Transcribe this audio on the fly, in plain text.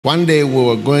One day we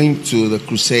were going to the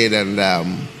crusade, and I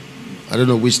don't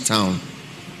know which town,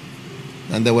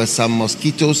 and there were some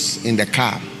mosquitoes in the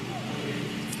car.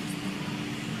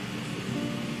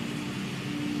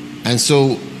 And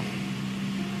so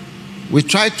we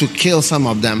tried to kill some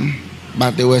of them,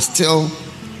 but there were still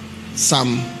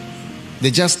some. They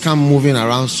just come moving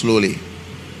around slowly.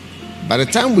 By the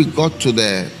time we got to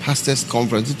the pastors'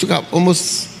 conference, it took up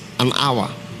almost an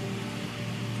hour.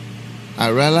 I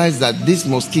realized that these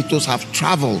mosquitoes have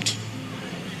traveled,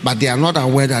 but they are not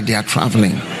aware that they are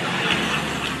traveling.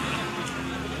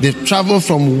 They've traveled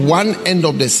from one end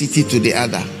of the city to the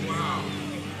other.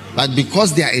 But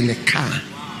because they are in the car,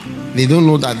 they don't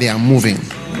know that they are moving.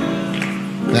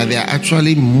 That they are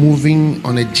actually moving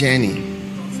on a journey.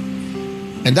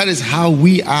 And that is how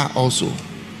we are also.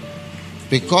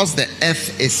 Because the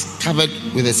earth is covered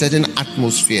with a certain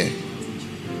atmosphere,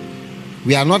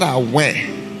 we are not aware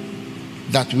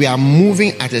that we are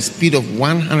moving at a speed of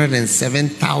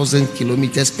 107,000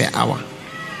 kilometers per hour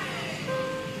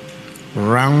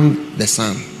round the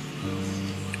sun.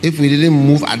 If we didn't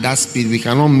move at that speed, we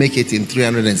cannot make it in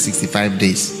 365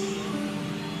 days.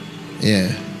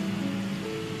 Yeah.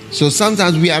 So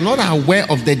sometimes we are not aware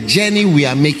of the journey we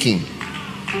are making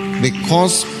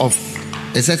because of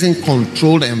a certain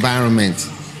controlled environment.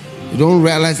 You don't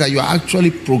realize that you are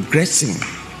actually progressing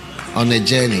on a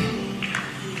journey.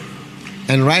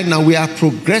 And right now we are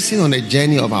progressing on the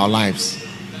journey of our lives.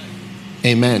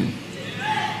 Amen.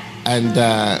 And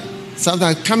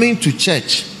sometimes coming to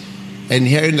church and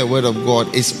hearing the word of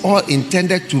God is all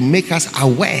intended to make us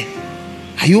aware.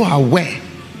 Are you aware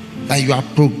that you are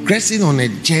progressing on a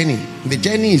journey? The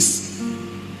journey is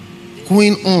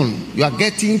going on. You are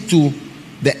getting to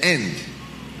the end.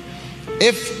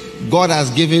 If God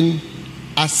has given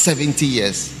us 70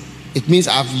 years, it means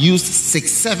I've used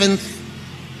 6/7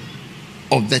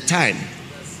 of the time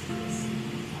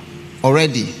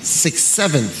already.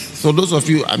 6/7. So those of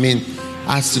you,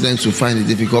 our students will find it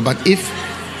difficult, but if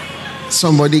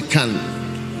somebody can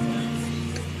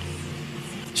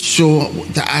show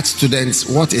the art students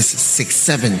what is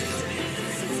 6/7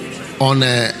 on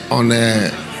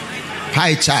a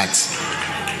pie chart,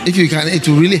 if you can, it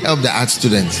will really help the art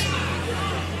students.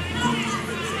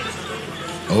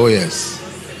 Oh yes.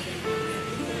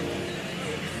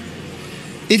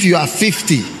 If you are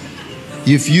 50,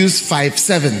 you've used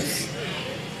 5/7.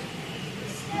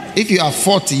 If you are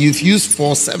 40, you've used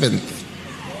 4/7.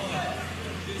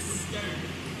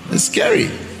 It's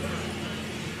scary.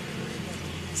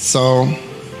 So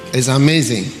it's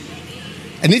amazing.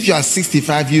 And if you are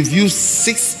 65, you've used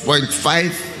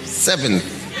 6.57.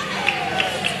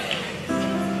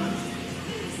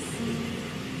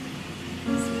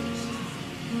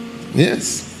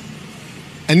 Yes.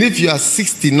 And if you are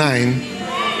 69,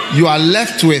 you are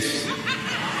left with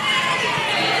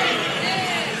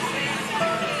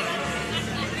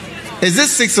is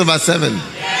this 6/7?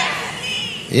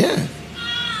 Yeah.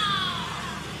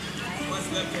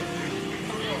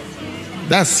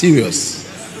 That's serious.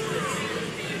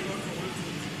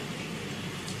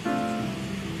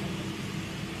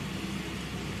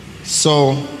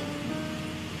 So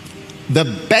the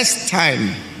best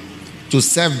time to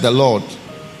serve the Lord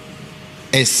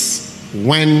is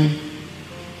when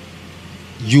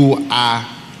you are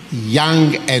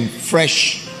young and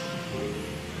fresh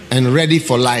and ready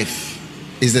for life.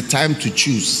 Is the time to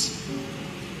choose.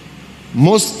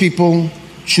 Most people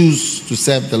choose to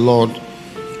serve the Lord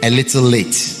a little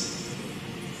late.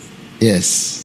 Yes.